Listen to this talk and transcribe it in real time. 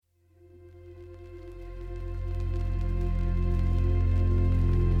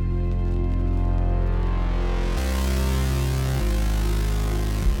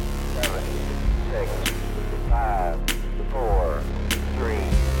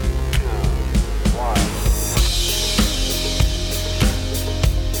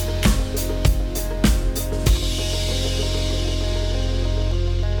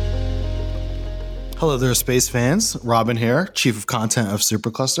Hello there, space fans. Robin here, Chief of Content of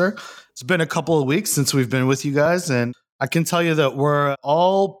Supercluster. It's been a couple of weeks since we've been with you guys, and I can tell you that we're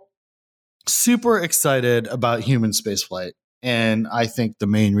all super excited about human spaceflight. And I think the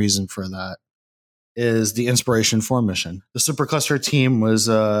main reason for that is the Inspiration 4 mission. The Supercluster team was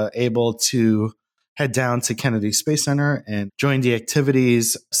able to head down to Kennedy Space Center and join the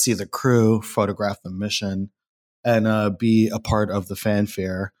activities, see the crew, photograph the mission, and be a part of the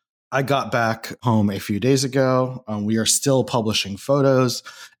fanfare. I got back home a few days ago. We are still publishing photos.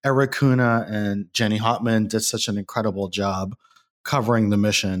 Eric Kuna and Jenny Hotman did such an incredible job covering the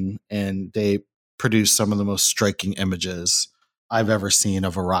mission, and they produced some of the most striking images I've ever seen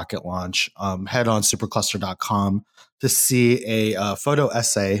of a rocket launch. Head on supercluster.com to see a photo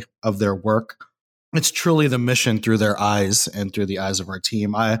essay of their work. It's truly the mission through their eyes and through the eyes of our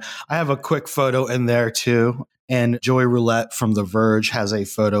team. I have a quick photo in there too. And Joey Roulette from The Verge has a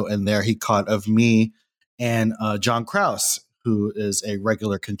photo in there he caught of me and John Krause, who is a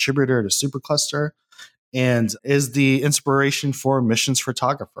regular contributor to Supercluster and is the Inspiration 4 missions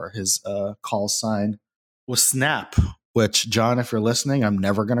photographer. His call sign was Snap, which, John, if you're listening, I'm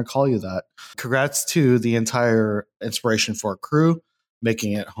never going to call you that. Congrats to the entire Inspiration 4 crew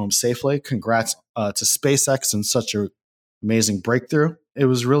making it home safely. Congrats to SpaceX and such an amazing breakthrough. It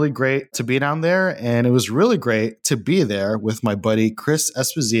was really great to be down there, and it was really great to be there with my buddy Chris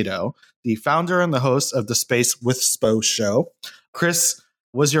Esposito, the founder and the host of the Space with Spo show. Chris,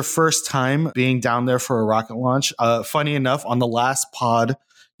 was your first time being down there for a rocket launch? Funny enough, on the last pod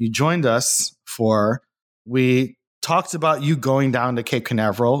you joined us for, we talked about you going down to Cape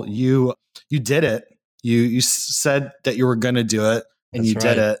Canaveral. You did it. You said that you were going to do it, and you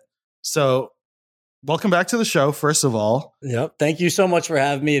did it. So welcome back to the show, first of all. Yep. Thank you so much for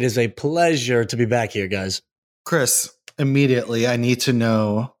having me. It is a pleasure to be back here, guys. Chris, immediately, I need to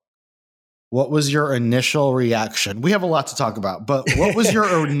know, what was your initial reaction? We have a lot to talk about, but what was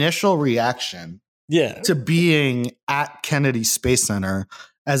your initial reaction to being at Kennedy Space Center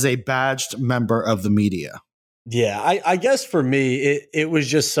as a badged member of the media? Yeah, I guess for me, it was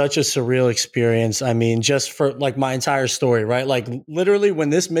just such a surreal experience. I mean, just for like my entire story, right? Like literally when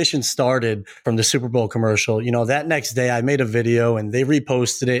this mission started from the Super Bowl commercial, that next day I made a video and they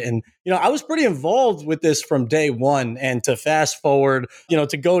reposted it. And, I was pretty involved with this from day one. And to fast forward,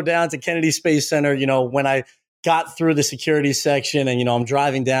 to go down to Kennedy Space Center, when I got through the security section and, I'm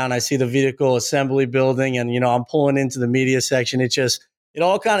driving down, I see the vehicle assembly building and, I'm pulling into the media section. It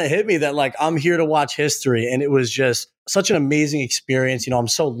all kind of hit me that like, I'm here to watch history. And it was just such an amazing experience. I'm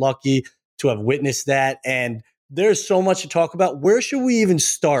so lucky to have witnessed that. And there's so much to talk about. Where should we even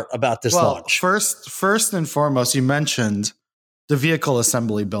start about this launch? First and foremost, you mentioned the vehicle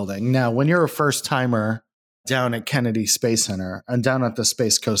assembly building. Now, when you're a first timer down at Kennedy Space Center and down at the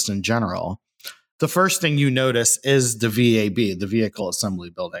Space Coast in general, the first thing you notice is the VAB, the vehicle assembly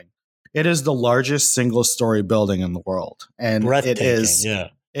building. It is the largest single-story building in the world. And it is,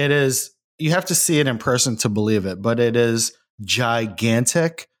 you have to see it in person to believe it, but it is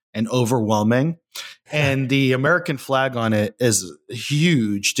gigantic and overwhelming. And the American flag on it is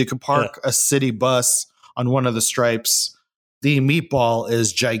huge. You could park a city bus on one of the stripes. The meatball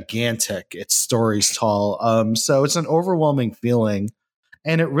is gigantic. It's stories tall. So it's an overwhelming feeling.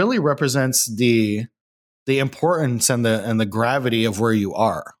 And it really represents the importance and the gravity of where you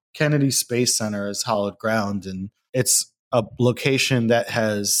are. Kennedy Space Center is hallowed ground, and it's a location that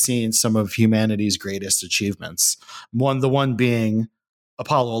has seen some of humanity's greatest achievements. The one being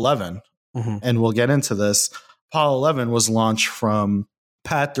Apollo 11. Mm-hmm. And we'll get into this. Apollo 11 was launched from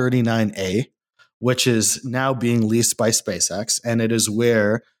Pad 39A, which is now being leased by SpaceX, and it is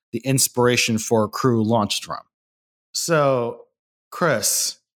where the Inspiration 4 crew launched from. So,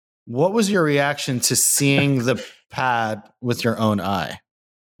 Chris, what was your reaction to seeing the pad with your own eye?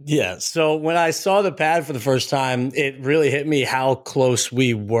 Yeah. So when I saw the pad for the first time, it really hit me how close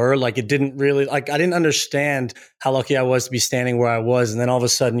we were. Like it didn't really, I didn't understand how lucky I was to be standing where I was. And then all of a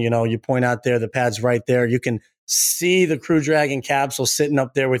sudden, you point out there, the pad's right there. You can see the Crew Dragon capsule sitting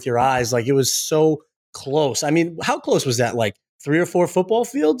up there with your eyes. Like it was so close. I mean, how close was that? Like 3 or 4 football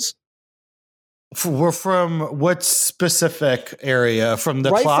fields? We're from what specific area? From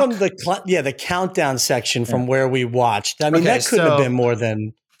the right clock? From the countdown section from where we watched. I mean, that couldn't have been more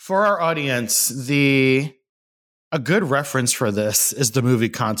than... For our audience, a good reference for this is the movie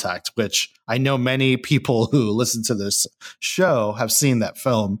Contact, which I know many people who listen to this show have seen that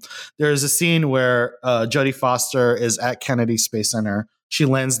film. There's a scene where Jodie Foster is at Kennedy Space Center. She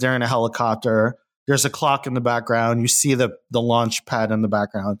lands there in a helicopter. There's a clock in the background. You see the launch pad in the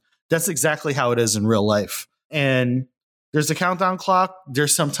background. That's exactly how it is in real life. And there's a countdown clock.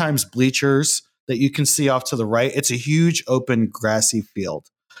 There's sometimes bleachers that you can see off to the right. It's a huge open grassy field.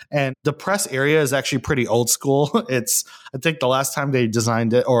 And the press area is actually pretty old school. I think the last time they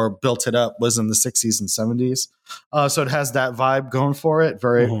designed it or built it up was in the 60s and 70s. So it has that vibe going for it.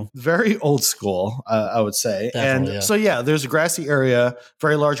 Very, very old school, I would say. Definitely, and so, there's a grassy area,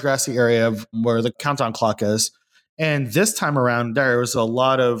 very large grassy area where the countdown clock is. And this time around, there was a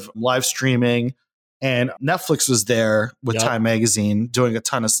lot of live streaming, and Netflix was there with Time Magazine doing a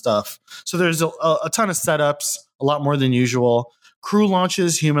ton of stuff. So there's a ton of setups, a lot more than usual. Crew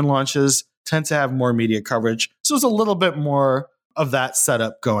launches, human launches tend to have more media coverage. So it's a little bit more of that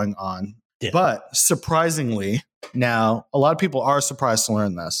setup going on. Yeah. But surprisingly, now a lot of people are surprised to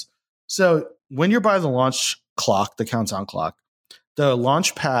learn this. So when you're by the launch clock, the countdown clock, the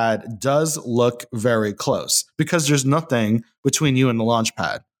launch pad does look very close because there's nothing between you and the launch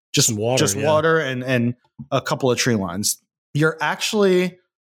pad. Just water and a couple of tree lines. You're actually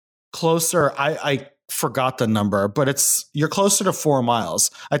closer. I forgot the number, but you're closer to 4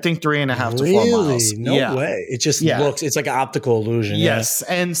 miles. I think 3.5 to 4 miles. No way. It just looks, it's like an optical illusion. Yes.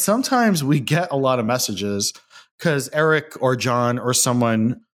 Yeah. And sometimes we get a lot of messages because Eric or John or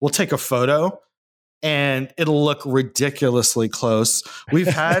someone will take a photo and it'll look ridiculously close. We've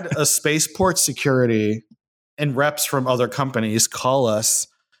had a spaceport security and reps from other companies call us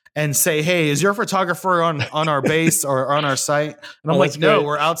and say, hey, is your photographer on our base or on our site? And I'm like, no,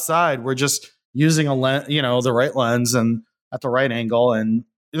 we're outside. We're just using a lens, the right lens and at the right angle. And,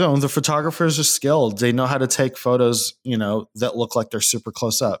 the photographers are skilled. They know how to take photos, that look like they're super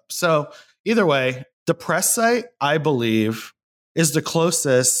close up. So either way, the press site, I believe, is the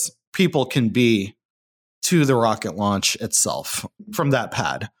closest people can be to the rocket launch itself from that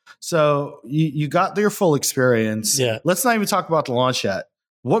pad. So you got your full experience. Yeah. Let's not even talk about the launch yet.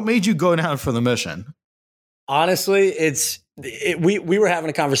 What made you go down for the mission? Honestly, we were having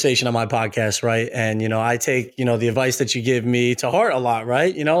a conversation on my podcast, right? And, I take, the advice that you give me to heart a lot,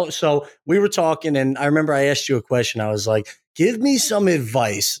 right? So we were talking and I remember I asked you a question. I was like, give me some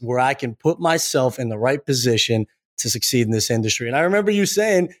advice where I can put myself in the right position to succeed in this industry. And I remember you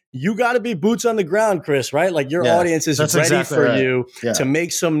saying, you got to be boots on the ground, Chris, right? Like your audience is ready for you to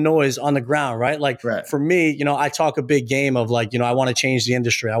make some noise on the ground, right? Like for me, I talk a big game of like, I want to change the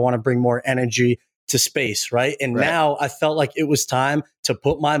industry. I want to bring more energy to space, right? And now I felt like it was time to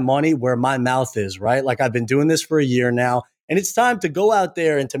put my money where my mouth is, right? Like I've been doing this for a year now, and it's time to go out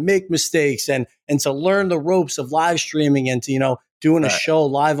there and to make mistakes and to learn the ropes of live streaming and to, doing a show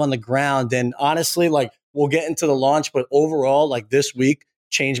live on the ground. And honestly, like we'll get into the launch, but overall, like this week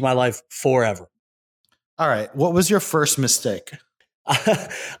changed my life forever. All right. What was your first mistake?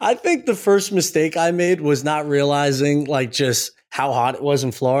 I think the first mistake I made was not realizing like just how hot it was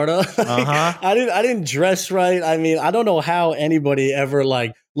in Florida. I didn't dress right. I mean, I don't know how anybody ever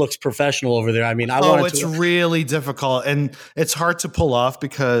like looks professional over there. I mean, it's really difficult and it's hard to pull off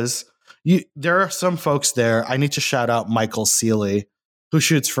because there are some folks there. I need to shout out Michael Seeley, who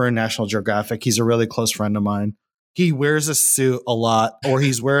shoots for National Geographic. He's a really close friend of mine. He wears a suit a lot, or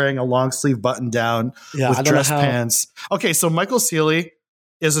he's wearing a long sleeve button down with dress pants. Okay, so Michael Seeley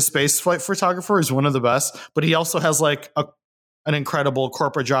is a space flight photographer. He's one of the best, but he also has like an incredible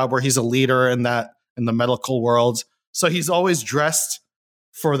corporate job where he's a leader in the medical world. So he's always dressed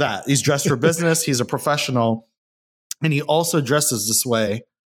for that. He's dressed for business. He's a professional, and he also dresses this way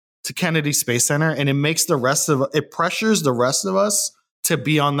to Kennedy Space Center, and it pressures the rest of us to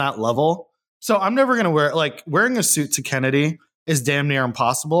be on that level. So I'm never going to wearing a suit to Kennedy is damn near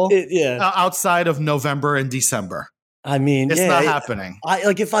impossible outside of November and December. I mean, it's not happening.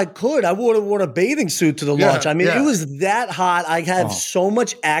 If I could, I would have worn a bathing suit to the launch. I mean, it was that hot. I had so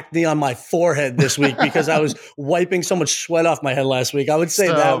much acne on my forehead this week because I was wiping so much sweat off my head last week. I would say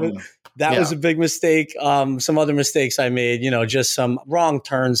that was a big mistake. Some other mistakes I made, just some wrong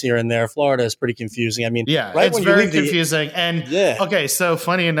turns here and there. Florida is pretty confusing. I mean, it's very confusing. Okay, so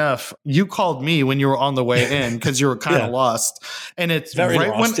funny enough, you called me when you were on the way in because you were kind of lost. And it's very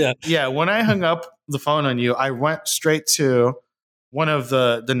lost, when I hung up the phone on you, I went straight to one of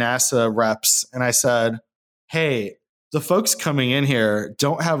the NASA reps and I said, hey, the folks coming in here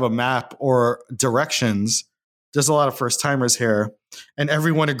don't have a map or directions. There's a lot of first timers here. And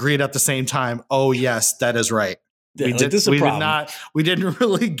everyone agreed at the same time. Oh, yes, that is right. We didn't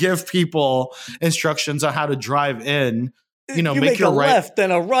really give people instructions on how to drive in. You make a left,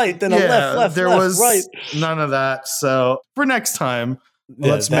 then a right, then a left, there left, was right. None of that. So for next time,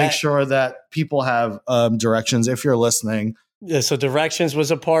 let's make sure that people have directions. If you're listening, Yeah, so directions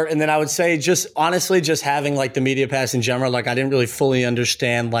was a part. And then I would say just honestly, just having like the media pass in general, like I didn't really fully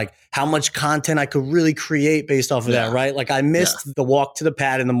understand like how much content I could really create based off of that, right? Like I missed the walk to the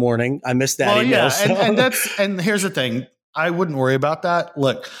pad in the morning. I missed that email. Yeah, so. and here's the thing. I wouldn't worry about that.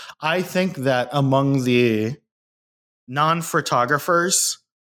 Look, I think that among the non-photographers,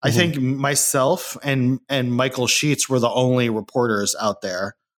 I think myself and Michael Sheets were the only reporters out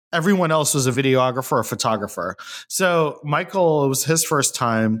there. Everyone else was a videographer or photographer. So Michael, it was his first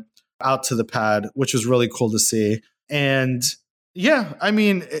time out to the pad, which was really cool to see. And yeah, I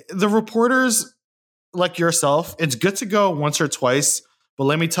mean, the reporters like yourself, it's good to go once or twice. But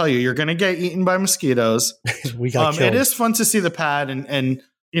let me tell you, you're going to get eaten by mosquitoes. We got killed. It is fun to see the pad and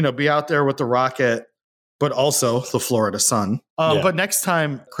be out there with the rocket, but also the Florida sun. But next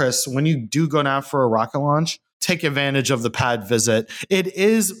time, Chris, when you do go down for a rocket launch, take advantage of the pad visit. It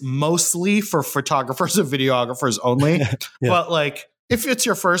is mostly for photographers and videographers only. But like, if it's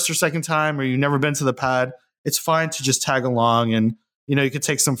your first or second time or you've never been to the pad, it's fine to just tag along and, you could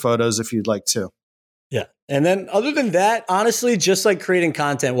take some photos if you'd like to. Yeah. And then other than that, honestly, just like creating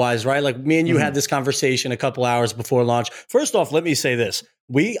content wise, right? Like me and you had this conversation a couple hours before launch. First off, let me say this.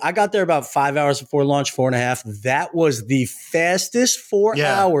 I got there about 5 hours before launch, 4.5. That was the fastest 4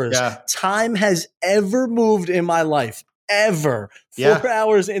 hours time has ever moved in my life. Ever. 4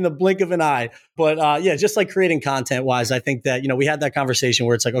 hours in the blink of an eye. But just like creating content wise, I think that, we had that conversation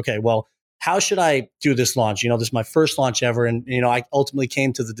where it's like, okay, well, how should I do this launch? This is my first launch ever. And, I ultimately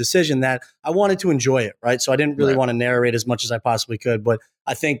came to the decision that I wanted to enjoy it, right? So I didn't really want to narrate as much as I possibly could. But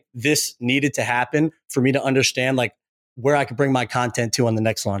I think this needed to happen for me to understand like where I could bring my content to on the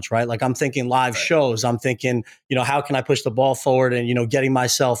next launch, right? Like I'm thinking live shows. I'm thinking, how can I push the ball forward and, getting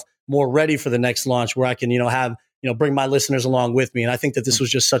myself more ready for the next launch where I can, have, bring my listeners along with me. And I think that this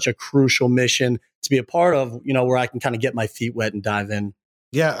was just such a crucial mission to be a part of, where I can kind of get my feet wet and dive in.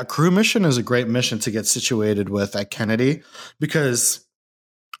 Yeah, a crew mission is a great mission to get situated with at Kennedy because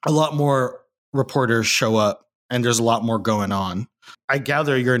a lot more reporters show up and there's a lot more going on. I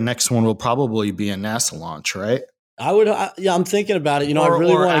gather your next one will probably be a NASA launch, right? I'm thinking about it. I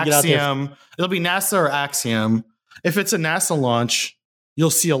really want to get out there. It'll be NASA or Axiom. If it's a NASA launch, you'll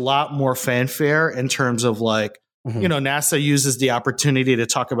see a lot more fanfare in terms of like, NASA uses the opportunity to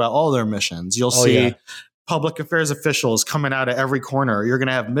talk about all their missions. You'll see public affairs officials coming out of every corner. You're going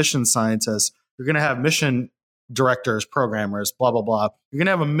to have mission scientists. You're going to have mission directors, programmers, blah, blah, blah. You're going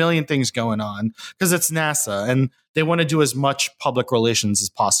to have a million things going on because it's NASA and they want to do as much public relations as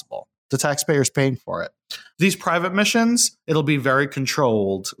possible. The taxpayer's paying for it. These private missions, it'll be very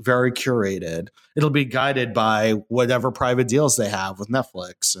controlled, very curated. It'll be guided by whatever private deals they have with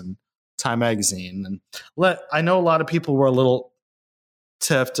Netflix and Time Magazine. And I know a lot of people were a little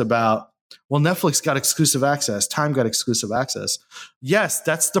tiffed about, well, Netflix got exclusive access. Time got exclusive access. Yes,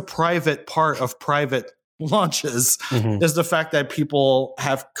 that's the private part of private launches is the fact that people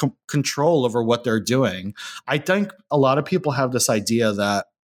have control over what they're doing. I think a lot of people have this idea that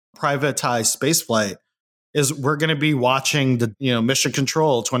privatized spaceflight is we're going to be watching the mission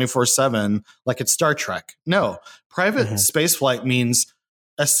control 24/7 like it's Star Trek. No, private spaceflight means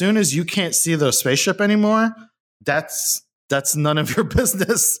as soon as you can't see the spaceship anymore, that's none of your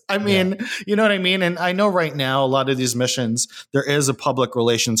business. I mean, you know what I mean? And I know right now, a lot of these missions, there is a public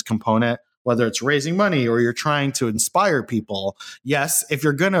relations component, whether it's raising money or you're trying to inspire people. Yes, if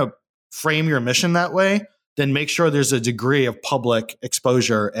you're going to frame your mission that way, then make sure there's a degree of public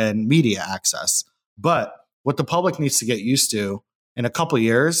exposure and media access. But what the public needs to get used to in a couple of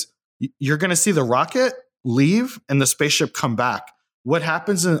years, you're going to see the rocket leave and the spaceship come back. What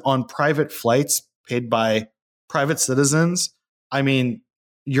happens on private flights paid by private citizens, I mean,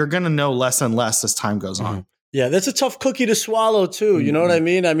 you're going to know less and less as time goes on. Yeah, that's a tough cookie to swallow too. You know what I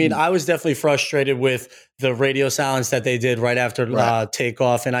mean? I mean, I was definitely frustrated with the radio silence that they did right after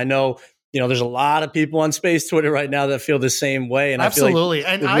takeoff. And I know, there's a lot of people on space Twitter right now that feel the same way. And absolutely.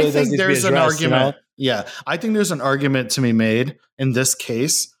 I feel like I think there's an argument. Yeah, I think there's an argument to be made in this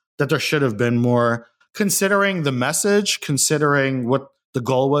case that there should have been more, considering the message, considering what the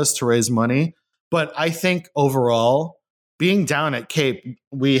goal was to raise money. But I think overall, being down at Cape,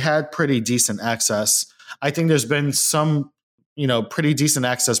 we had pretty decent access. I think there's been some, pretty decent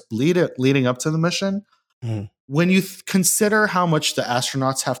access leading up to the mission. When you consider how much the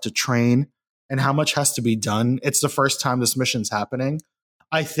astronauts have to train and how much has to be done, it's the first time this mission's happening.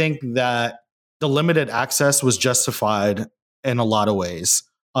 I think that the limited access was justified in a lot of ways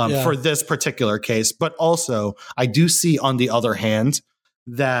for this particular case. But also, I do see on the other hand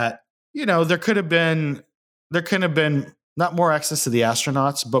that, there could have been not more access to the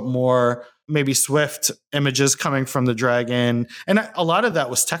astronauts, but more maybe Swift images coming from the Dragon. And a lot of that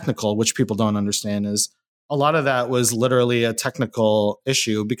was technical, which people don't understand is a lot of that was literally a technical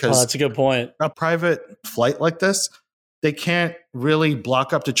issue because that's a good point. A private flight like this, they can't really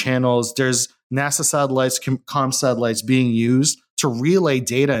block up the channels. There's NASA satellites, comm satellites being used to relay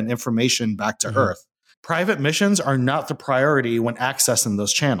data and information back to Earth. Private missions are not the priority when accessing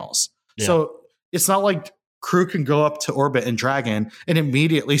those channels. Yeah. So it's not like crew can go up to orbit in Dragon and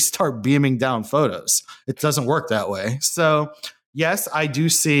immediately start beaming down photos. It doesn't work that way. So yes, I do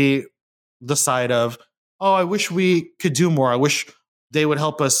see the side of, oh, I wish we could do more. I wish they would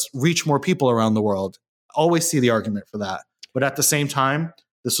help us reach more people around the world. Always see the argument for that. But at the same time,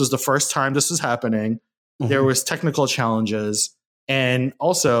 this was the first time this was happening. There was technical challenges. And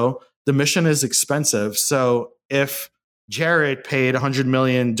also, the mission is expensive. So if Jared paid $100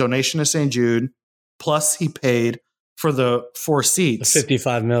 million donation to St. Jude, plus he paid for the 4 seats. The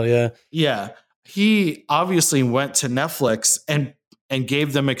 $55 million. Yeah. He obviously went to Netflix and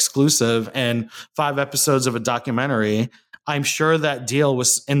gave them exclusive and 5 episodes of a documentary. I'm sure that deal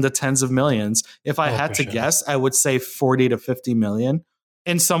was in the tens of millions. If I had to guess, I would say 40 to 50 million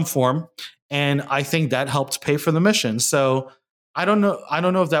in some form. And I think that helped pay for the mission. So I don't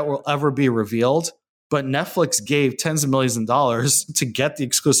know if that will ever be revealed, but Netflix gave tens of millions of dollars to get the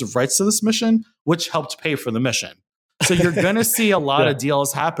exclusive rights to this mission, which helped pay for the mission. So you're going to see a lot of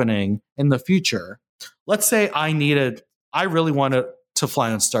deals happening in the future. Let's say I really wanted to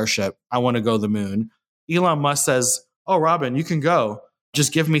fly on Starship. I want to go to the moon. Elon Musk says, oh, Robin, you can go.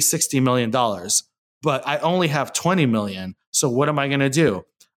 Just give me $60 million. But I only have 20 million. So what am I going to do?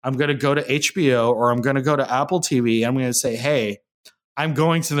 I'm going to go to HBO or I'm going to go to Apple TV. I'm going to say, hey, I'm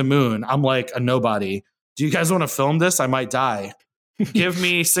going to the moon. I'm like a nobody. Do you guys want to film this? I might die. Give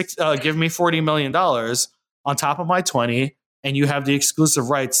me $40 million on top of my 20, and you have the exclusive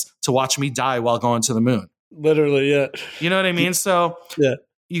rights to watch me die while going to the moon. Literally, yeah. You know what I mean? So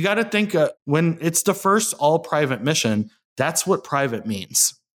you got to think when it's the first all private mission, that's what private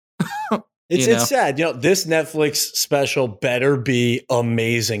means. It's sad. This Netflix special better be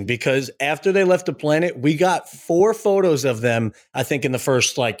amazing because after they left the planet, we got 4 photos of them, I think, in the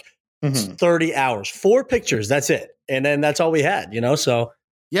first 30 hours. 4 pictures. That's it. And then that's all we had, so.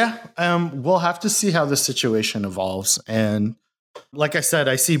 Yeah. We'll have to see how the situation evolves. And like I said,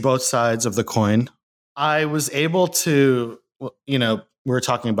 I see both sides of the coin. I was able to, we were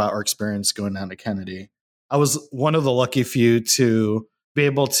talking about our experience going down to Kennedy. I was one of the lucky few to be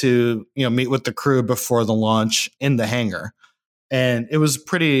able to, meet with the crew before the launch in the hangar. And it was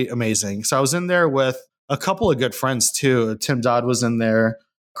pretty amazing. So I was in there with a couple of good friends too. Tim Dodd was in there,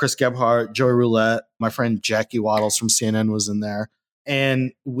 Chris Gebhardt, Joey Roulette, my friend Jackie Waddles from CNN was in there.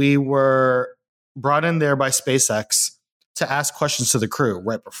 And we were brought in there by SpaceX to ask questions to the crew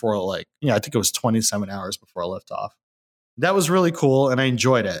right before I think it was 27 hours before liftoff. That was really cool and I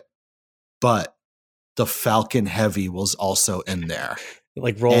enjoyed it. But the Falcon Heavy was also in there.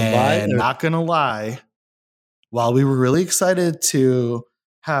 Rolled by? And not going to lie, while we were really excited to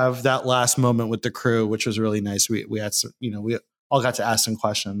have that last moment with the crew, which was really nice, we had some, we all got to ask some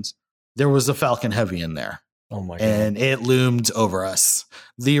questions. There was a Falcon Heavy in there. Oh my God. And it loomed over us.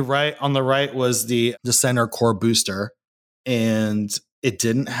 On the right was the center core booster, and it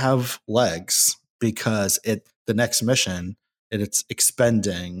didn't have legs because the next mission, it's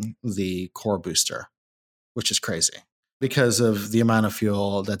expending the core booster, which is crazy because of the amount of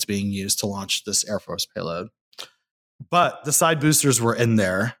fuel that's being used to launch this Air Force payload. But the side boosters were in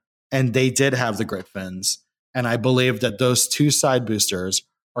there, and they did have the grip fins. And I believe that those 2 side boosters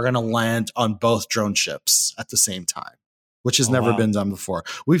are going to land on both drone ships at the same time, which has never been done before.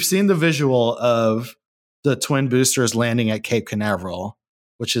 We've seen the visual of the twin boosters landing at Cape Canaveral,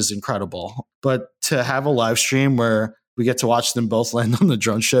 which is incredible. But to have a live stream where we get to watch them both land on the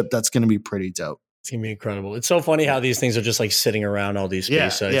drone ship, that's going to be pretty dope. It's going to be incredible. It's so funny how these things are just sitting around all these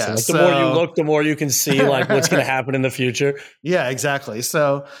space sites. Yeah. And the more you look, the more you can see what's going to happen in the future. Yeah, exactly.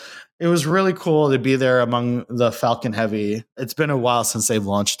 So it was really cool to be there among the Falcon Heavy. It's been a while since they've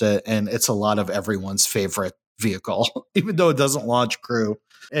launched it, and it's a lot of everyone's favorite vehicle. Even though it doesn't launch crew,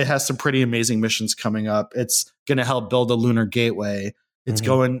 it has some pretty amazing missions coming up. It's going to help build a lunar gateway. It's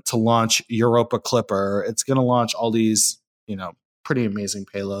going to launch Europa Clipper. It's going to launch all these, pretty amazing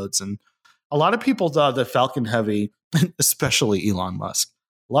payloads. And a lot of people thought that Falcon Heavy, especially Elon Musk,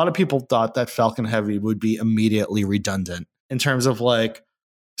 a lot of people thought that Falcon Heavy would be immediately redundant in terms of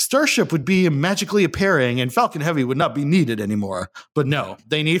Starship would be magically appearing and Falcon Heavy would not be needed anymore. But no,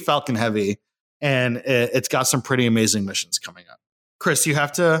 they need Falcon Heavy, and it's got some pretty amazing missions coming up. Chris, you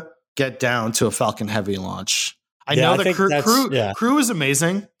have to get down to a Falcon Heavy launch. I know the crew is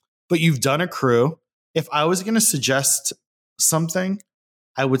amazing, but you've done a crew. If I was going to suggest something,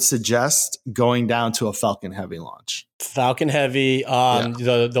 I would suggest going down to a Falcon Heavy launch. Falcon Heavy,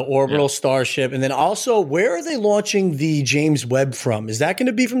 the orbital Starship, and then also, where are they launching the James Webb from? Is that going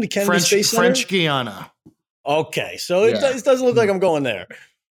to be from the Kennedy Space Center? French Guiana. Okay, so it doesn't look like I'm going there.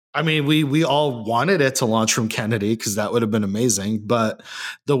 I mean, we all wanted it to launch from Kennedy because that would have been amazing. But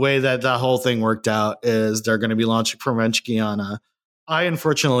the way that whole thing worked out is they're going to be launching from French Guiana. I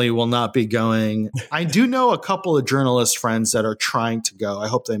unfortunately will not be going. I do know a couple of journalist friends that are trying to go. I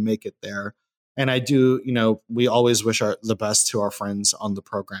hope they make it there. And I do, we always wish the best to our friends on the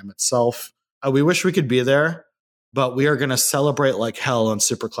program itself. We wish we could be there, but we are going to celebrate like hell on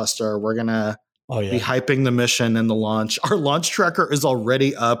Supercluster. We're going to be hyping the mission and the launch. Our launch tracker is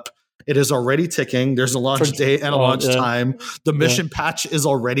already up. It is already ticking. There's a launch date and a launch time. The mission patch is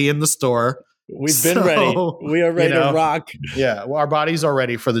already in the store. We've been ready. We are ready to rock. Yeah, well, our bodies are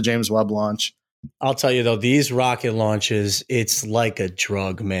ready for the James Webb launch. I'll tell you though, these rocket launches, it's like a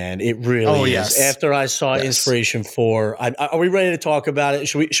drug, man. It really is. After I saw Inspiration 4, are we ready to talk about it?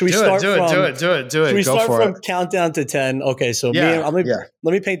 Should we start from? Do it. Should we start from countdown to 10? Okay, so let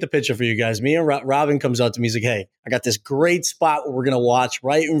me paint the picture for you guys. Me and Robin comes up to me. He's like, "Hey, I got this great spot where we're gonna watch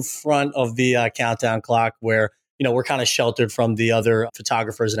right in front of the countdown clock, where we're kind of sheltered from the other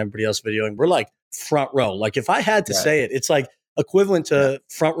photographers and everybody else videoing. We're like front row. Like if I had to say it, it's like equivalent to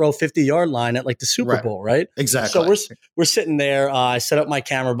front row 50-yard line at like the Super Bowl, right? Exactly. So we're sitting there. I set up my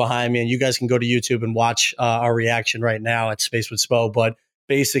camera behind me, and you guys can go to YouTube and watch our reaction right now at Space with Spo. But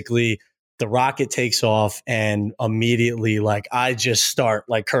basically, the rocket takes off, and immediately, like, I just start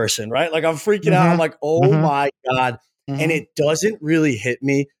like cursing, right? Like I'm freaking out. I'm like, oh my God. And it doesn't really hit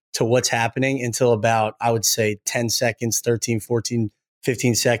me to what's happening until about, I would say 10 seconds, 13, 14,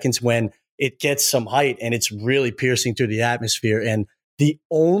 15 seconds, when it gets some height and it's really piercing through the atmosphere. And the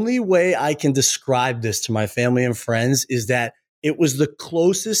only way I can describe this to my family and friends is that it was the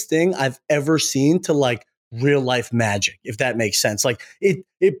closest thing I've ever seen to like real life magic, if that makes sense. Like it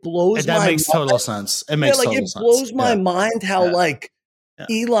blows my mind. That makes total sense. It makes total sense. It blows my mind how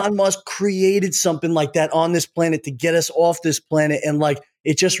Elon Musk created something like that on this planet to get us off this planet. And like,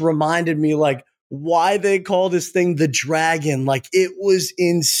 it just reminded me like why they call this thing the Dragon. Like it was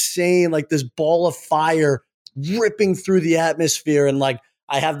insane. Like this ball of fire ripping through the atmosphere. And like,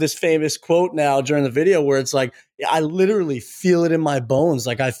 I have this famous quote now during the video where it's like, I literally feel it in my bones.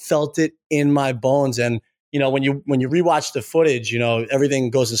 Like I felt it in my bones. And, when you rewatch the footage, everything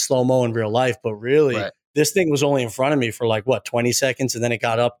goes in slow-mo in real life, but really this thing was only in front of me for like 20 seconds, and then it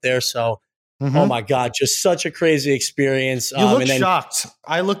got up there. So, oh my God, just such a crazy experience. You look shocked.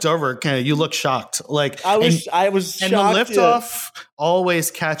 I looked over, you look shocked. Like I was shocked. And the liftoff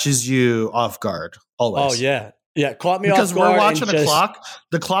always catches you off guard. Always. Oh yeah. Yeah, caught me off guard. Because we're watching a clock.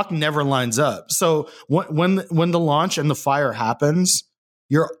 The clock never lines up. So when the launch and the fire happens,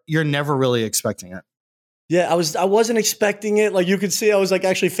 you're never really expecting it. Yeah, I wasn't expecting it. Like you could see I was like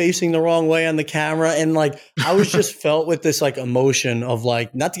actually facing the wrong way on the camera. And like I was just felt with this like emotion of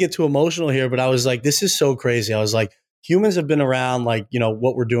like, not to get too emotional here, but I was like, this is so crazy. I was like, humans have been around like,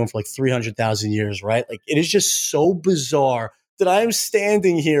 what we're doing for like 300,000 years, right? Like it is just so bizarre that I am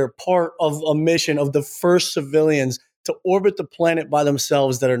standing here part of a mission of the first civilians to orbit the planet by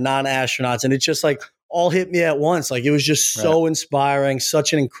themselves that are non-astronauts. And it's just like all hit me at once. Like it was just so inspiring,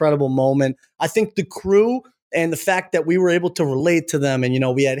 such an incredible moment. I think the crew and the fact that we were able to relate to them,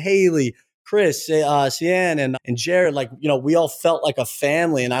 and, we had Haley, Chris, Cian, and Jared, like, we all felt like a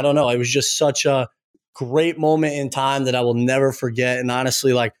family. And I don't know, it was just such a great moment in time that I will never forget. And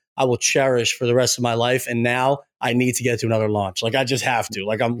honestly, like I will cherish for the rest of my life. And now I need to get to another launch. Like I just have to.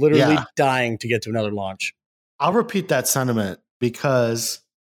 Like I'm literally dying to get to another launch. I'll repeat that sentiment because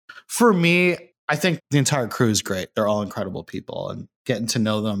for me, I think the entire crew is great. They're all incredible people, and getting to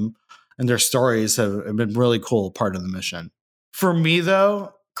know them and their stories have been really cool part of the mission. For me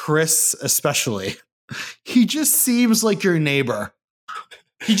though, Chris especially, he just seems like your neighbor.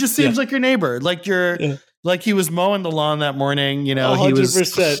 He just seems like your neighbor. Like like he was mowing the lawn that morning,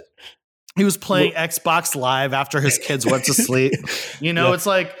 100%. He was playing Xbox Live after his kids went to sleep. It's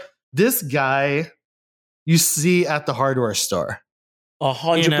like this guy you see at the hardware store.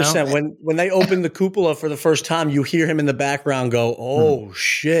 100%. When they open the cupola for the first time, you hear him in the background go, "Oh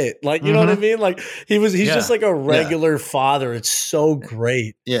shit!" Like you know what I mean? Like he's just like a regular father. It's so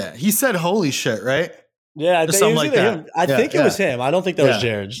great. Yeah, he said, "Holy shit!" Right? Yeah, I think something like that. Him. I think it was him. I don't think that was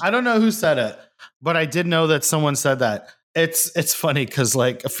Jared. I don't know who said it, but I did know that someone said that. It's funny because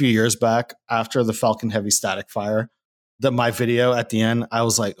like a few years back, after the Falcon Heavy static fire, my video at the end, I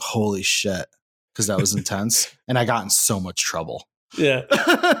was like, "Holy shit!" because that was intense, and I got in so much trouble. Yeah.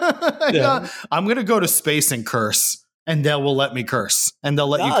 Yeah. I'm going to go to space and curse, and they will let me curse, and they'll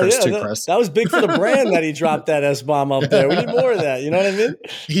let you Oh, curse yeah, too, Chris. that was big for the brand that he dropped that S-bomb up there. We need more of that. You know what I mean?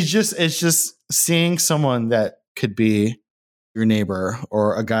 It's just seeing someone that could be your neighbor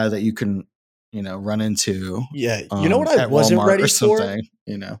or a guy that you can, run into. Yeah. You know what I at wasn't Walmart ready or for? something,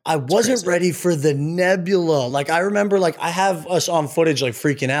 I wasn't crazy. ready for the nebula. Like, I remember, like, I have us on footage, like,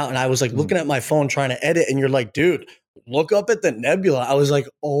 freaking out. And I was, like, looking at my phone trying to edit. And you're like, dude, look up at the nebula. I was like,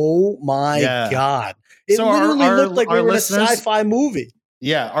 oh, my God. It So literally looked like we were in a listeners- sci-fi movie.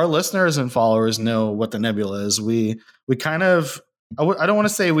 Yeah, our listeners and followers know what the nebula is. We kind of, I don't want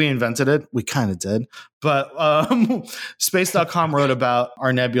to say we invented it. We kind of did. But space.com wrote about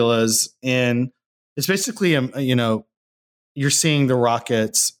our nebulas, and it's basically, you're seeing the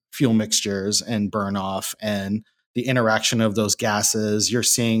rockets' fuel mixtures and burn off and the interaction of those gases. You're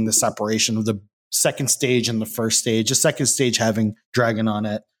seeing the separation of the second stage and the first stage, the second stage having dragon on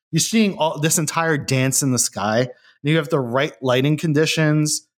it. You're seeing all this entire dance in the sky. You have the right lighting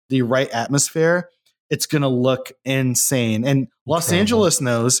conditions, the right atmosphere. It's going to look insane. And Los Angeles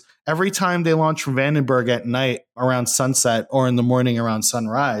knows every time they launch from Vandenberg at night around sunset or in the morning around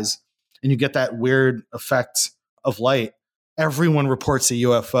sunrise, and you get that weird effect of light, everyone reports a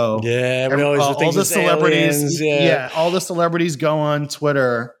UFO. Yeah, all the celebrities. All the celebrities go on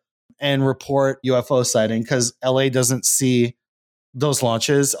Twitter and report UFO sighting because LA doesn't see those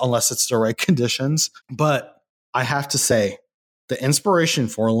launches unless it's the right conditions. But I have to say, the Inspiration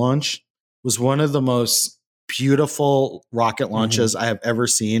 4 launch was one of the most beautiful rocket launches I have ever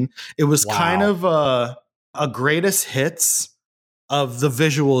seen. It was kind of a greatest hits of the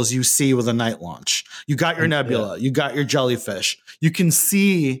visuals you see with a night launch. You got your nebula, you got your jellyfish. You can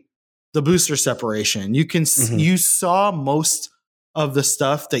see the booster separation. You saw most of the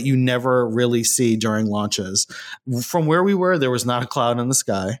stuff that you never really see during launches. From where we were, there was not a cloud in the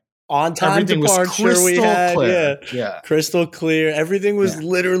sky. On time Everything was departure we had, clear. Yeah, crystal clear. Everything was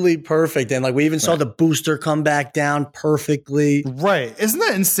literally perfect, and like we even saw the booster come back down perfectly. Right? Isn't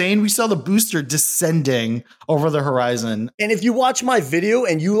that insane? We saw the booster descending over the horizon. And if you watch my video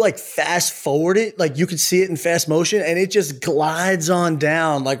and you like fast forward it, like you could see it in fast motion, and it just glides on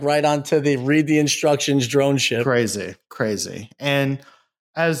down, like right onto the read the instructions drone ship. Crazy. And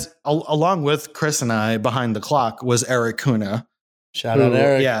along with Chris and I, behind the clock was Eric Kuna. Shout out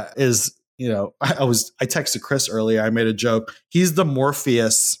Eric. Yeah, I texted Chris earlier. I made a joke. He's the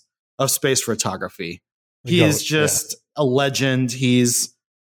Morpheus of space photography. He is just a legend.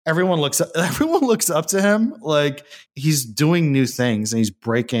 Everyone looks up to him. Like, he's doing new things and he's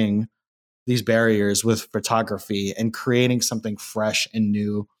breaking these barriers with photography and creating something fresh and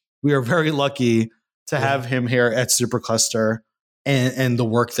new. We are very lucky to have him here at Supercluster and the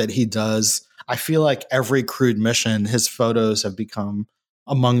work that he does. I feel like every crewed mission, his photos have become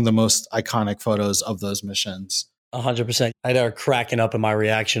among the most iconic photos of those missions. 100%. I had Eric cracking up in my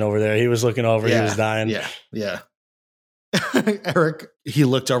reaction over there. He was looking over. He was dying. Yeah. Eric, he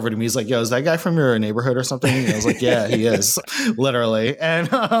looked over to me. He's like, yo, is that guy from your neighborhood or something? And I was like, yeah, he is, literally.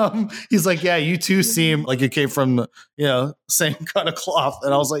 And he's like, yeah, you two seem like you came from, same kind of cloth.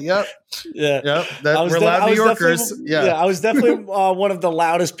 And I was like, yep. We're loud New Yorkers. I was definitely one of the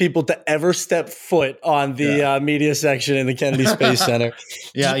loudest people to ever step foot on the media section in the Kennedy Space Center.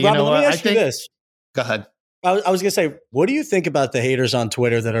 Yeah, Robin, let me ask you this. Go ahead. I was going to say, what do you think about the haters on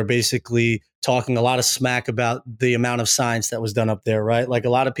Twitter that are basically talking a lot of smack about the amount of science that was done up there, right? Like,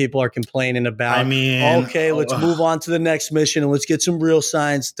 a lot of people are complaining about, okay, let's move on to the next mission and let's get some real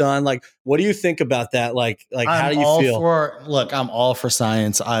science done. Like, what do you think about that? Like how do you feel? I'm all for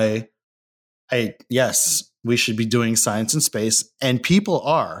science. Yes, we should be doing science in space, and people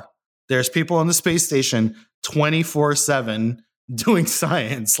are. There's people on the space station 24/7 doing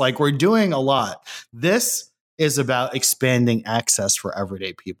science. Like, we're doing a lot. This is about expanding access for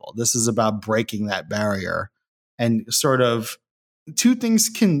everyday people. This is about breaking that barrier, and sort of two things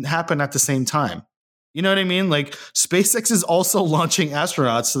can happen at the same time. You know what I mean? Like, SpaceX is also launching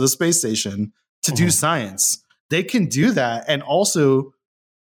astronauts to the space station to do science. They can do that and also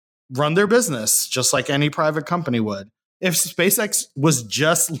run their business just like any private company would. If SpaceX was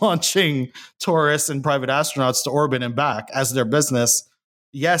just launching tourists and private astronauts to orbit and back as their business,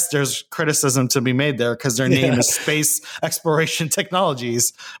 yes, there's criticism to be made there because their name is Space Exploration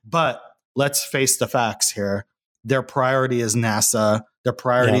Technologies. But let's face the facts here. Their priority is NASA. Their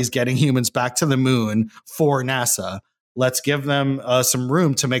priority is getting humans back to the moon for NASA. Let's give them some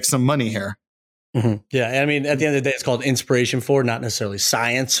room to make some money here. Yeah, I mean, at the end of the day, it's called Inspiration 4, not necessarily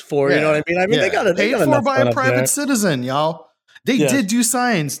Science 4. You know what I mean? They got paid for by a private citizen, y'all. They did do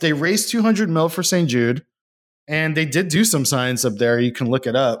science. They raised $200 million for St. Jude. And they did do some science up there. You can look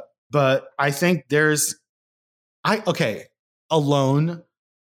it up. But I think alone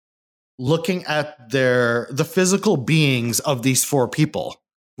looking at the physical beings of these 4 people.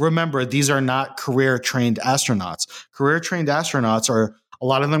 Remember, these are not career trained astronauts. Career trained astronauts are, a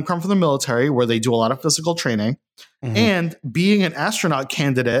lot of them come from the military where they do a lot of physical training. Mm-hmm. And being an astronaut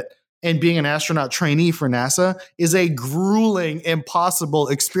candidate and being an astronaut trainee for NASA is a grueling, impossible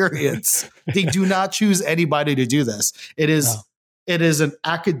experience. They do not choose anybody to do this. It is an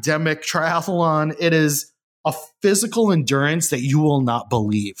academic triathlon. It is a physical endurance that you will not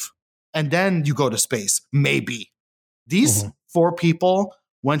believe. And then you go to space, maybe. These 4 people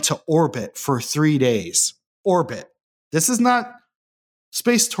went to orbit for 3 days. Orbit. This is not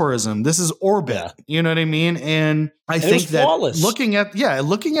space tourism. This is orbit. Yeah. You know what I mean? And I think that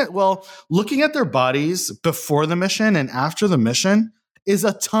looking at their bodies before the mission and after the mission is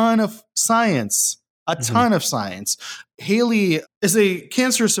a ton of science. A ton of science. Haley is a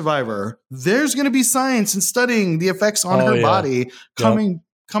cancer survivor. There's going to be science in studying the effects on her body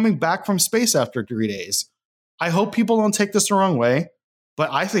coming back from space after 3 days. I hope people don't take this the wrong way,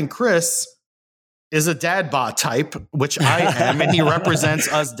 but I think Chris is a dad bod type, which I am, and he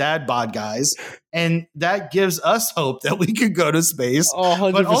represents us dad bod guys. And that gives us hope that we could go to space.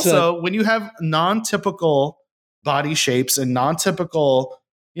 Oh, but also, when you have non-typical body shapes and non-typical,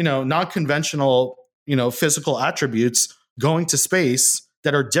 non-conventional, physical attributes going to space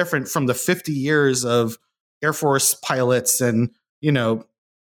that are different from the 50 years of Air Force pilots and,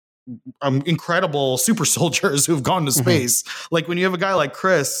 incredible super soldiers who've gone to space. Like when you have a guy like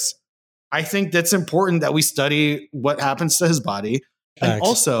Chris, I think that's important that we study what happens to his body. Thanks. And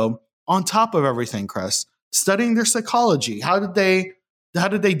also, on top of everything, Chris, studying their psychology. How did they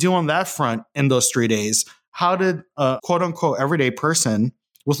do on that front in those 3 days? How did a quote unquote everyday person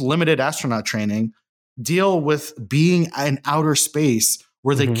with limited astronaut training deal with being in outer space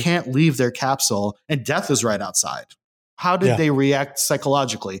where they can't leave their capsule and death is right outside? How did they react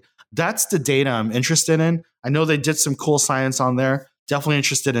psychologically? That's the data I'm interested in. I know they did some cool science on there. Definitely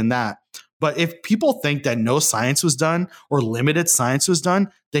interested in that. But if people think that no science was done or limited science was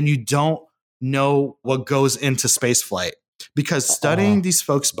done, then you don't know what goes into space flight. Because studying these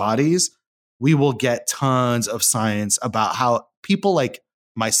folks' bodies, we will get tons of science about how people like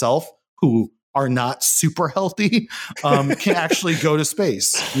myself who are not super healthy can actually go to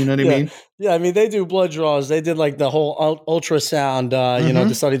space. You know what I mean? Yeah, I mean, they do blood draws. They did like the whole ultrasound,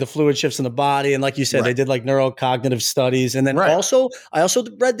 to study the fluid shifts in the body. And like you said, they did like neurocognitive studies. And then I also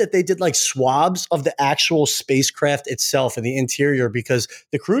read that they did like swabs of the actual spacecraft itself in the interior because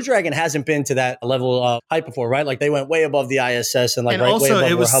the Crew Dragon hasn't been to that level of height before, right? Like they went way above the ISS and like also way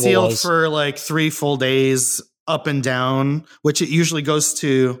above it was where sealed was. for like 3 full days up and down, which it usually goes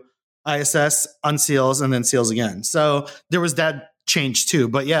to ISS, unseals, and then seals again. So there was that change too.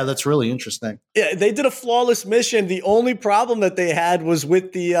 But yeah, that's really interesting. Yeah, they did a flawless mission. The only problem that they had was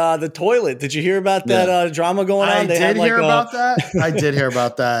with the toilet. Did you hear about that drama going on? I did hear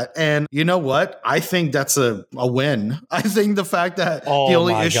about that. And you know what? I think that's a win. I think the fact that the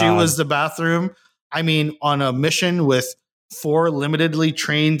only issue was the bathroom. I mean, on a mission with 4 limitedly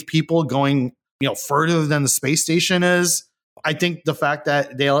trained people going, further than the space station is, I think the fact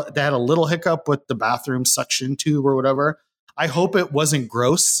that they had a little hiccup with the bathroom suction tube or whatever, I hope it wasn't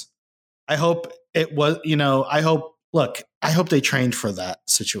gross. I hope it was, I hope they trained for that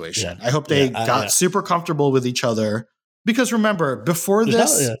situation. Yeah. I hope they got super comfortable with each other. Because remember, before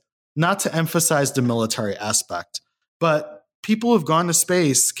this, not to emphasize the military aspect, but people who've gone to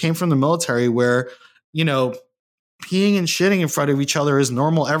space came from the military where, peeing and shitting in front of each other is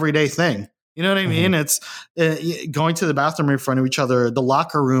normal everyday thing. You know what I mean? It's going to the bathroom in front of each other. The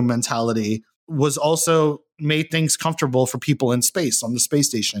locker room mentality was also made things comfortable for people in space, on the space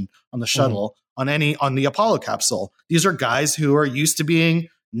station, on the shuttle, on the Apollo capsule. These are guys who are used to being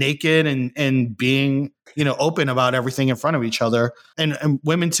naked and being, open about everything in front of each other, and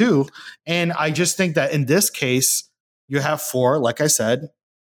women too. And I just think that in this case, you have 4, like I said,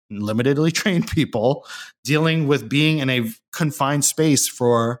 limitedly trained people dealing with being in a confined space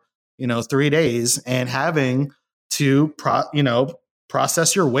for 3 days and having to,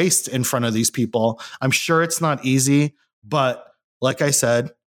 process your waste in front of these people. I'm sure it's not easy, but like I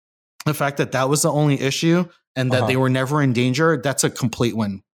said, the fact that was the only issue and that they were never in danger, that's a complete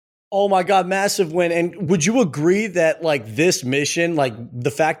win. Oh my God, massive win. And would you agree that like this mission, like the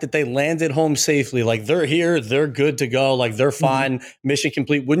fact that they landed home safely, like they're here, they're good to go, like they're fine, mission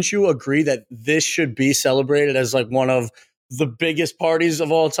complete. Wouldn't you agree that this should be celebrated as like one of the biggest parties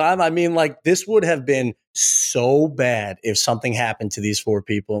of all time? I mean, like this would have been so bad if something happened to these 4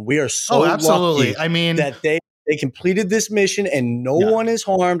 people. And we are so absolutely. lucky I mean, that they They completed this mission and no one is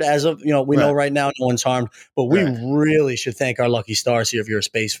harmed as of, we know right now no one's harmed, but we really should thank our lucky stars here if you're a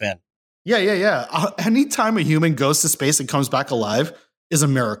space fan. Yeah. Anytime a human goes to space and comes back alive is a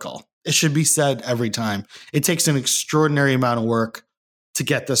miracle. It should be said every time. It takes an extraordinary amount of work to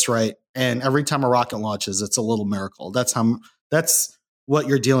get this right. And every time a rocket launches, it's a little miracle. That's what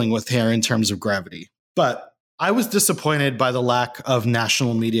you're dealing with here in terms of gravity. But I was disappointed by the lack of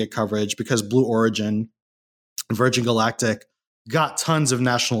national media coverage because Blue Origin and Virgin Galactic got tons of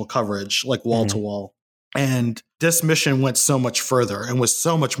national coverage, like wall to wall. And this mission went so much further and was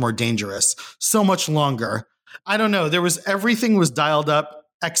so much more dangerous, so much longer. I don't know. Everything was dialed up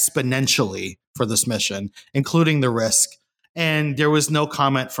exponentially for this mission, including the risk. And there was no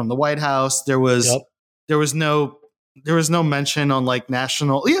comment from the White House. There was no mention on like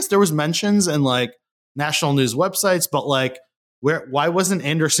national. Yes, there was mentions in like national news websites, but like why wasn't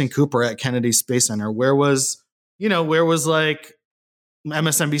Anderson Cooper at Kennedy Space Center? Where was like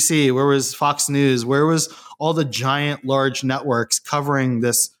MSNBC? Where was Fox News? Where was all the giant, large networks covering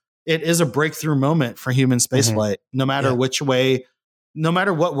this? It is a breakthrough moment for human spaceflight, no matter which way, no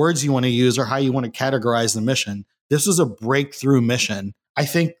matter what words you want to use or how you want to categorize the mission. This was a breakthrough mission. I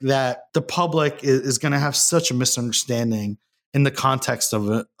think that the public is going to have such a misunderstanding in the context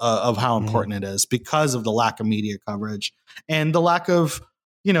of how important it is because of the lack of media coverage and the lack of,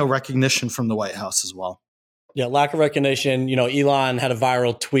 recognition from the White House as well. Yeah, lack of recognition. Elon had a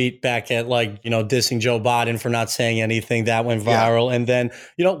viral tweet back at dissing Joe Biden for not saying anything. That went viral. Yeah. And then,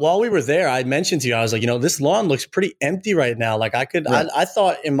 while we were there, I mentioned to you, I was like, this lawn looks pretty empty right now. Like I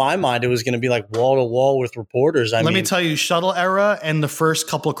thought in my mind it was going to be like wall to wall with reporters. Let me tell you, shuttle era and the first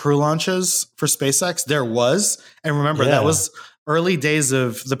couple of crew launches for SpaceX, there was. And remember, that was early days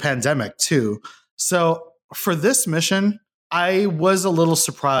of the pandemic too. So for this mission, I was a little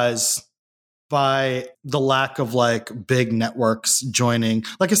surprised by the lack of like big networks joining.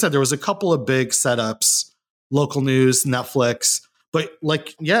 Like I said, there was a couple of big setups, local news, Netflix, but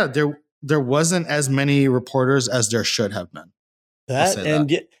there wasn't as many reporters as there should have been.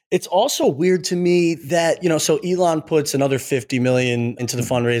 It's also weird to me that, so Elon puts another 50 million into the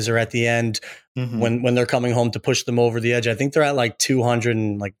fundraiser at the end when they're coming home to push them over the edge. I think they're at like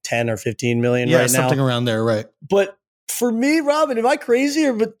 210 or 15 million right now. Something around there, right? But for me, Robin, am I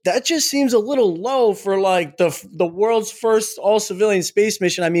crazy? But that just seems a little low for like the world's first all-civilian space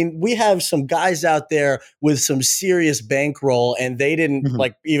mission. I mean, we have some guys out there with some serious bankroll, and they didn't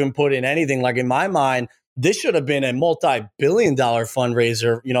like even put in anything. Like in my mind, this should have been a multi-billion-dollar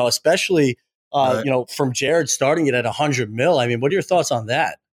fundraiser. Especially from Jared starting it at 100 mil. I mean, what are your thoughts on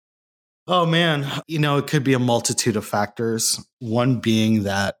that? Oh man, it could be a multitude of factors. One being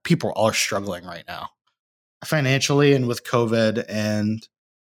that people are struggling right now, financially and with COVID, and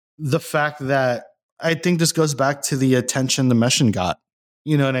the fact that I think this goes back to the attention the mission got.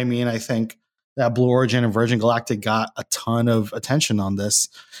 You know what I mean? I think that Blue Origin and Virgin Galactic got a ton of attention on this.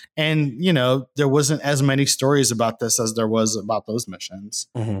 And, there wasn't as many stories about this as there was about those missions.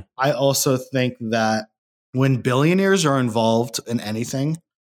 I also think that when billionaires are involved in anything,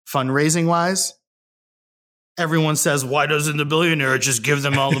 fundraising wise, everyone says, why doesn't the billionaire just give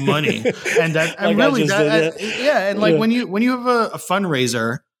them all the money? And that, and really, when you have a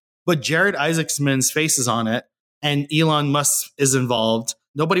fundraiser, but Jared Isaacman's face is on it and Elon Musk is involved,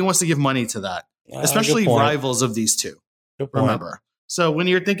 nobody wants to give money to that, especially rivals of these two. Remember, so when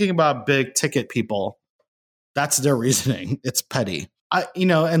you're thinking about big ticket people, that's their reasoning. It's petty.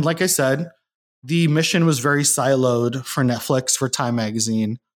 And like I said, the mission was very siloed for Netflix, for Time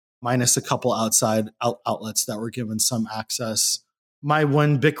Magazine, minus a couple outside outlets that were given some access. My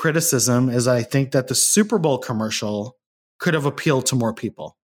one big criticism is I think that the Super Bowl commercial could have appealed to more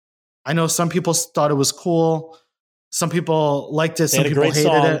people. I know some people thought it was cool. Some people liked it. Some people hated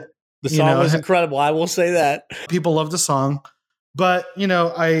it. The song was incredible. I will say that. People love the song. But,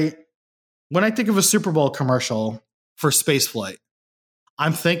 when I think of a Super Bowl commercial for spaceflight,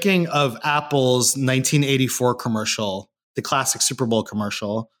 I'm thinking of Apple's 1984 commercial, the classic Super Bowl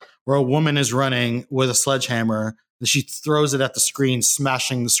commercial, where a woman is running with a sledgehammer and she throws it at the screen,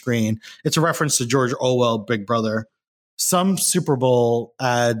 smashing the screen. It's a reference to George Orwell, Big Brother. Some Super Bowl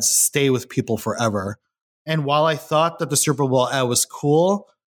ads stay with people forever. And while I thought that the Super Bowl ad was cool,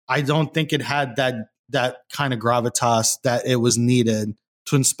 I don't think it had that kind of gravitas that it was needed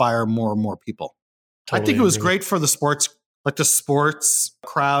to inspire more and more people. Totally I think it was great for the sports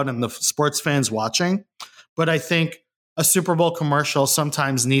crowd and the sports fans watching. But I think a Super Bowl commercial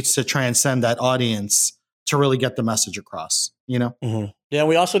sometimes needs to transcend that audience to really get the message across, Yeah,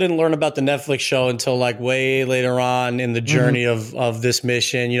 we also didn't learn about the Netflix show until like way later on in the journey of this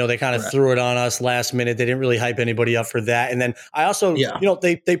mission. They kind of threw it on us last minute. They didn't really hype anybody up for that. And then I also,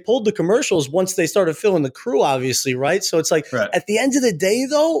 they pulled the commercials once they started filling the crew, obviously, right? So it's like at the end of the day,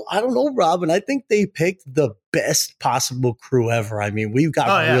 though, I don't know, Robin, I think they picked the best possible crew ever. I mean, we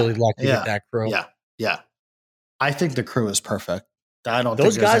got really lucky with that crew. Yeah. I think the crew is perfect. I don't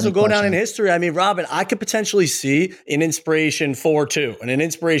Those think guys will go down in question. history. I mean, Robin, I could potentially see an Inspiration 4-2 and an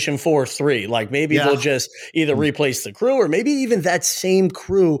Inspiration 4-3. Like maybe they'll just either replace the crew or maybe even that same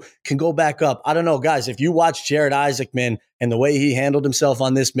crew can go back up. I don't know, guys. If you watch Jared Isaacman and the way he handled himself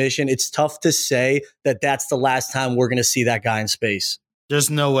on this mission, it's tough to say that that's the last time we're going to see that guy in space. There's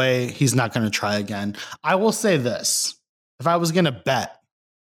no way he's not going to try again. I will say this. If I was going to bet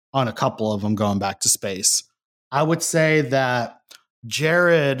on a couple of them going back to space, I would say that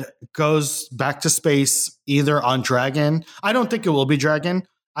Jared goes back to space either on Dragon. I don't think it will be Dragon.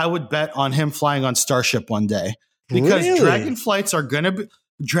 I would bet on him flying on Starship one day because Dragon flights are going to be.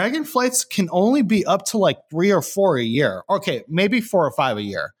 Dragon flights can only be up to like 3 or 4 a year. Okay, maybe 4 or 5 a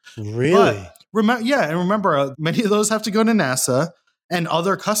year. Really? But remember, many of those have to go to NASA and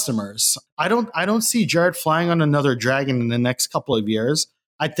other customers. I don't see Jared flying on another Dragon in the next couple of years.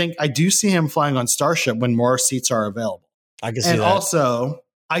 I do see him flying on Starship when more seats are available. I can see and that. Also,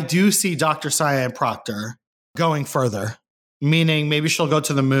 I do see Dr. Cyan Proctor going further, meaning maybe she'll go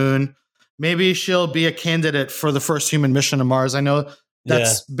to the moon. Maybe she'll be a candidate for the first human mission to Mars. I know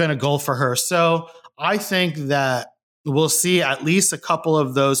that's been a goal for her. So I think that we'll see at least a couple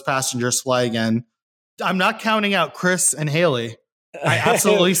of those passengers fly again. I'm not counting out Chris and Haley. I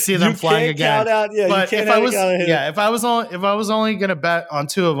absolutely see them flying again. But if I was only going to bet on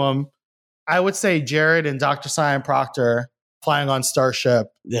 2 of them, I would say Jared and Dr. Cyan Proctor flying on Starship.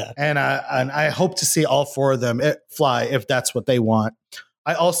 Yeah. And I hope to see all 4 of them fly if that's what they want.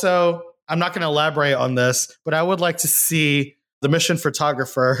 I'm not going to elaborate on this, but I would like to see the mission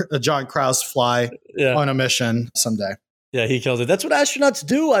photographer, John Krause, fly on a mission someday. Yeah, he kills it. That's what astronauts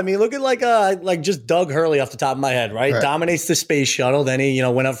do. I mean, look at like just Doug Hurley off the top of my head, right? Dominates the space shuttle. Then he,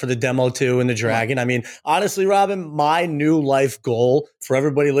 went up for the Demo 2 and the Dragon. I mean, honestly, Robin, my new life goal for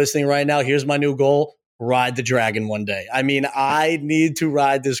everybody listening right now, here's my new goal: ride the Dragon one day. I mean, I need to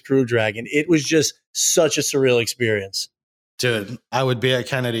ride this Crew Dragon. It was just such a surreal experience. Dude, I would be at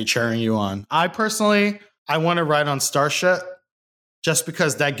Kennedy cheering you on. I want to ride on Starship just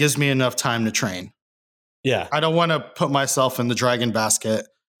because that gives me enough time to train. Yeah. I don't want to put myself in the Dragon basket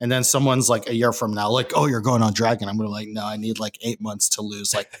and then someone's like a year from now, like, oh, you're going on Dragon. I'm going to no, I need like 8 months to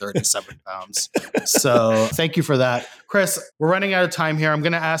lose like 37 pounds. So thank you for that. Chris, we're running out of time here. I'm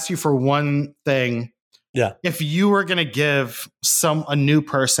going to ask you for one thing. Yeah. If you were going to give a new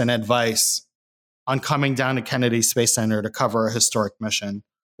person advice on coming down to Kennedy Space Center to cover a historic mission,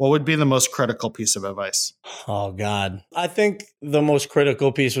 what would be the most critical piece of advice? Oh, God. I think the most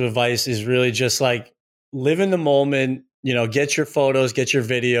critical piece of advice is really just like, live in the moment, get your photos, get your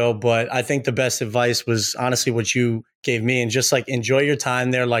video. But I think the best advice was honestly what you gave me, and just like enjoy your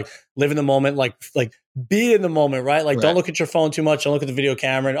time there, like live in the moment, like be in the moment, right? Like don't look at your phone too much, don't look at the video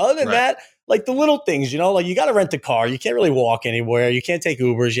camera. And other than that, like the little things, like you got to rent a car. You can't really walk anywhere. You can't take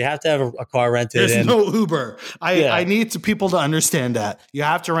Ubers. You have to have a car rented. There's no Uber. I need people to understand that. You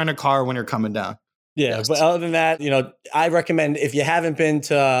have to rent a car when you're coming down. Yeah, yes. But other than that, I recommend if you haven't been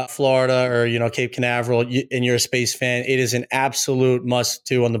to Florida or, Cape Canaveral and you're a space fan, it is an absolute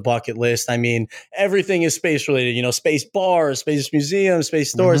must-do on the bucket list. I mean, everything is space related, space bars, space museums,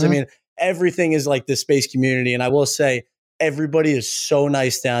 space stores. Mm-hmm. I mean, everything is like the space community. And I will say, everybody is so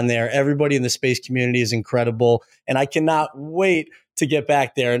nice down there. Everybody in the space community is incredible. And I cannot wait to get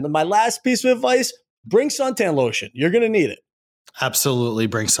back there. And my last piece of advice, bring suntan lotion. You're going to need it. Absolutely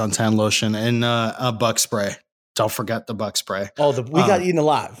bring suntan lotion and a bug spray. Don't forget the bug spray. Oh, we got eaten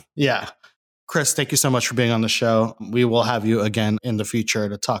alive. Yeah. Chris, thank you so much for being on the show. We will have you again in the future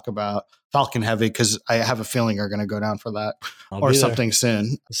to talk about Falcon Heavy because I have a feeling you're going to go down for that or something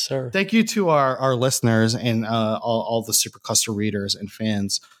soon. Yes, sir. Thank you to our listeners and all the Supercluster readers and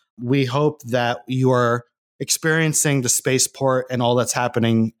fans. We hope that you are experiencing the spaceport and all that's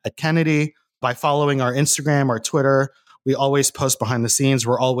happening at Kennedy by following our Instagram, our Twitter. We always post behind the scenes.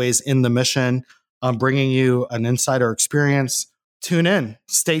 We're always in the mission, bringing you an insider experience. Tune in,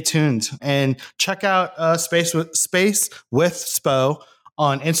 stay tuned, and check out Space with Spo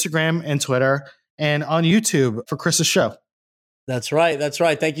on Instagram and Twitter and on YouTube for Chris's show. That's right. That's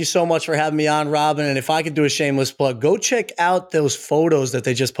right. Thank you so much for having me on, Robin. And if I could do a shameless plug, go check out those photos that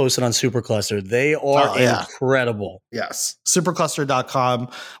they just posted on Supercluster. They are incredible. Yes. Supercluster.com.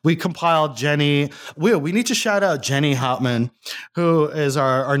 We compiled Jenny. We need to shout out Jenny Hauptman, who is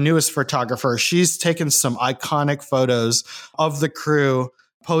our newest photographer. She's taken some iconic photos of the crew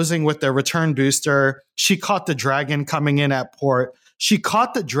posing with their return booster. She caught the Dragon coming in at port. She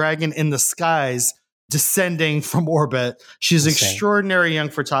caught the Dragon in the skies descending from orbit. She's an extraordinary young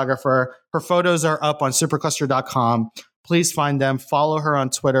photographer. Her photos are up on supercluster.com. Please find them. Follow her on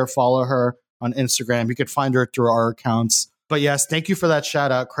Twitter. Follow her on Instagram. You could find her through our accounts. But yes, thank you for that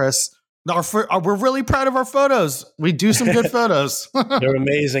shout out, Chris. We're really proud of our photos. We do some good photos. They're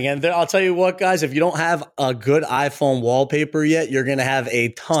amazing. And I'll tell you what, guys, if you don't have a good iPhone wallpaper yet, you're going to have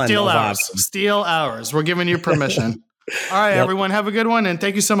a ton of options. Steal ours. We're giving you permission. All right, everyone, have a good one. And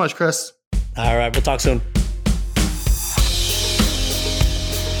thank you so much, Chris. All right, we'll talk soon.